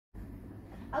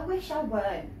I wish I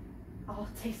weren't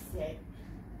autistic.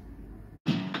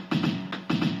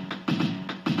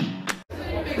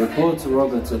 Reporter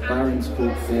Robert at Barron's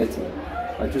Court Theatre.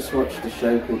 I just watched a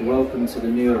show called Welcome to the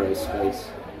NEUROSPACE.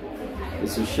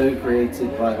 It's a show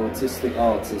created by autistic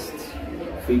artists,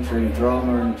 featuring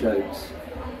drama and jokes.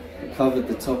 It covered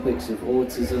the topics of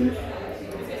autism,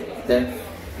 death,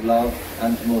 love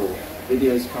and more.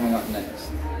 Videos coming up next.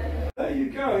 There you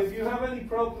go. If you have any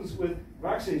problems with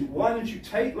vaccines, why don't you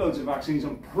take loads of vaccines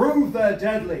and prove they're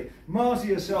deadly? Martyr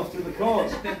yourself to the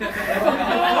cause.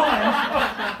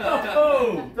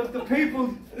 The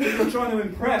people you're trying to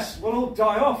impress will all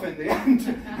die off in the end,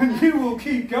 and you will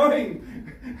keep going,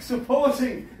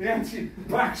 supporting the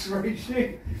anti-vax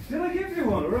regime. Did I give you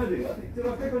one already? Did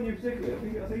I pick on you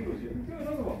particularly? I think it was you. Give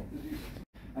another one.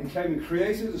 And came and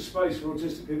created a space where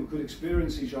autistic people could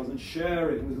experience each other and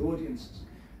share it with audiences.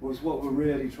 Was what we're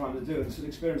really trying to do. It's an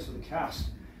experience for the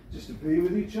cast, just to be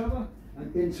with each other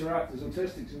and interact as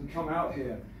autistics and come out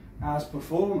here as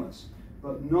performers,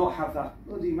 but not have that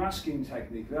bloody masking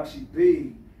technique, but actually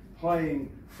be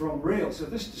playing from real. So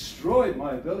this destroyed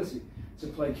my ability to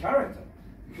play character,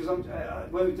 because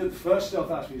when we did the first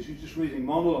Stealth Act, we were just reading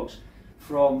monologues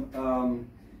from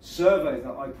survey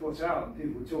that I put out, and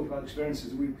people would talk about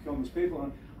experiences that we become as people,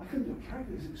 and I couldn't do a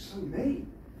character because it was so me,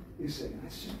 you see, and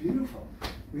it's just beautiful.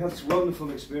 We have this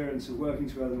wonderful experience of working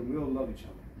together, and we all love each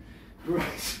other.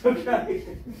 Right,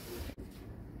 okay.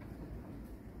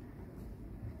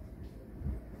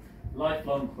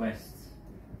 Lifelong quests.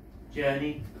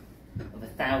 Journey of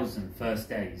 1,000 first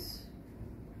days.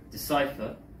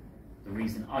 Decipher the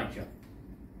reason I jump.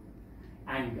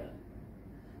 Anger.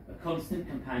 A constant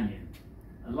companion.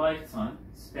 A lifetime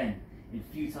spent in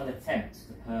futile attempts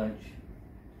to purge.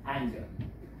 Anger.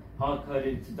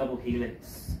 Hard-coded to double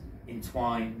helix.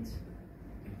 Entwined.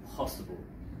 Impossible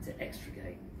to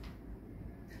extricate.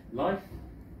 Life.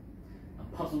 A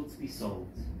puzzle to be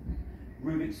solved.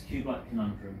 Rubik's Cube-like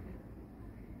conundrum.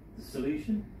 The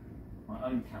solution? My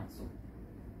own counsel.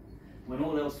 When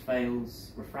all else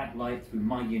fails, refract light through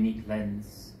my unique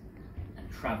lens and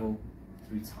travel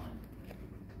through time.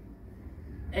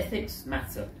 Ethics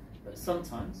matter, but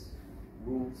sometimes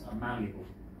rules are malleable.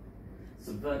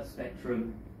 Subvert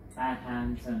spectrum, bad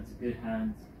hand turn to good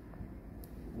hand,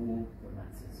 all that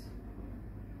matters.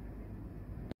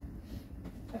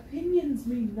 Opinions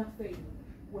mean nothing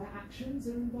where actions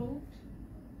are involved.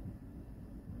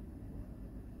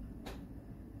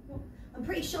 I'm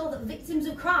pretty sure that victims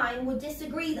of crime would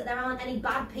disagree that there aren't any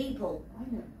bad people. I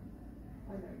know.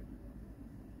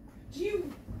 Do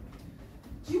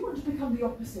you want to become the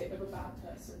opposite of a bad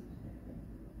person?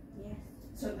 Yes.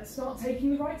 So let's start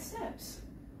taking the right steps.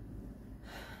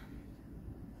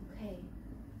 Okay.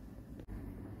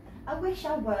 I wish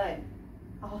I weren't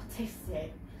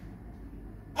autistic.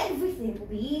 Everything would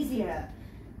be easier.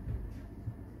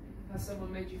 Has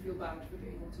someone made you feel bad for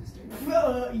being autistic?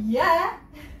 Yeah.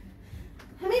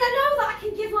 I mean, I know that I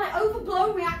can give like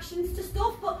overblown reactions to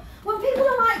stuff, but when people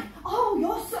are like, oh,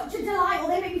 you're such a delight, or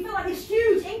they make me feel like this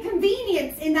huge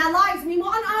inconvenience in their lives, I mean,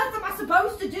 what on earth am I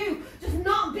supposed to do? Just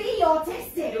not be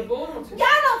autistic? You're born autistic. Yeah,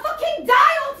 and I'll fucking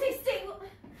die autistic!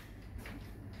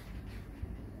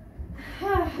 I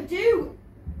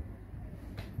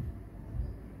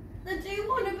do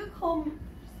want to become,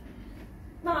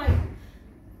 like,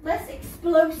 less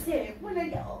explosive when I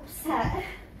get upset.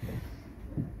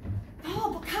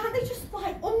 Oh, but can't they just,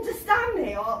 like, understand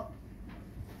me, or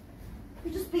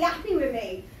just be happy with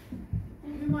me?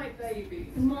 Even my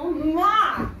baby.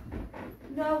 Mama!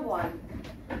 No one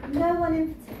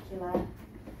in particular.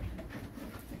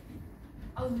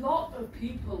 A lot of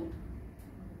people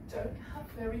don't have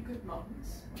very good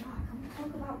mums. Can we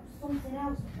talk about something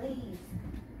else, please?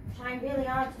 I'm trying really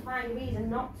hard to find a reason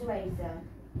not to hate her.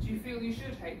 Do you feel you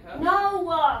should hate her? No!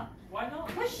 Why not?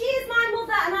 Because she is my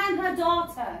mother and I'm her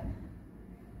daughter.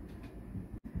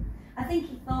 I think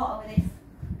he thought of this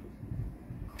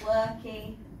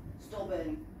quirky,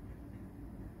 stubborn,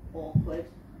 awkward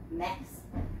mess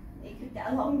he could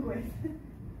get along with.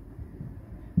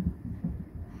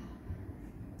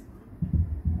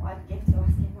 Well, I'd give to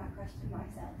asking that question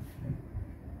myself.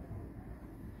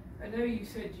 I know you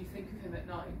said you think of him at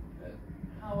night, but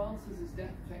how else has his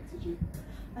death affected you?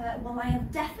 Well, I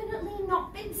have definitely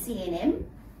not been seeing him.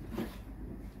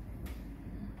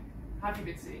 Have you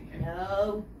been seeing him?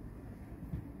 No.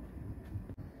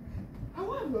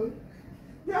 However,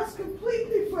 that's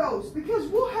completely false, because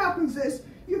what happens is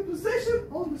your position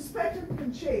on the spectrum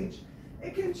can change.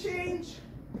 It can change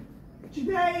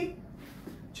today,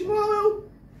 tomorrow,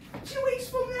 2 weeks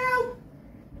from now,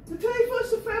 the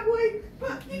 31st of February,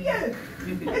 but you get it.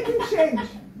 It can change.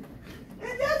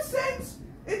 And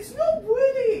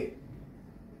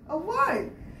a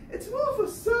line. It's more of a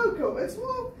circle.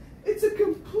 It's a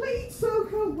complete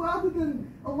circle rather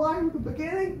than a line with a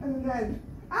beginning and an end.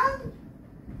 And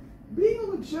being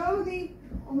on a journey,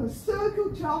 on a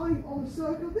circle, traveling on a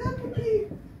circle, it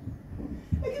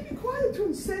can be quite a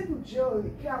transcendental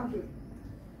journey, can't it?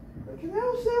 It can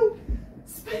also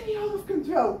spin you out of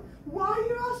control. Why,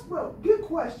 you ask? Well, good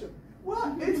question.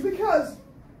 Well, it's because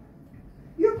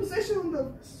your position on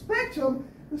the spectrum,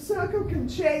 the circle can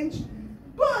change,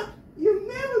 but you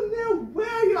never know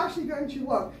where you're actually going to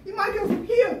work. You might go from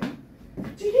here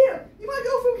to here. You might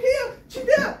go from here to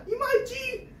there. You might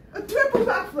do a triple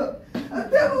backflip, a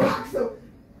double axel.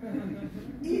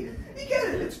 You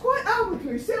get it. It's quite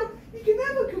arbitrary. So you can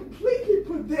never completely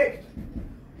predict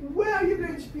where you're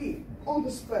going to be on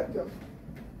the spectrum.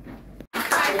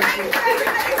 Thank you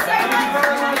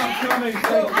everybody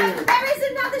so much. There is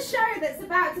another show that's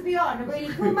about to be on, a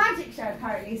really cool magic show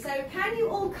apparently, so can you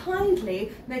all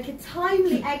kindly make a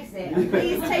timely exit and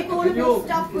please take all of your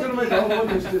stuff with you.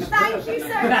 Thank you so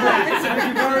much.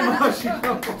 Thank you very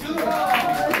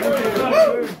much.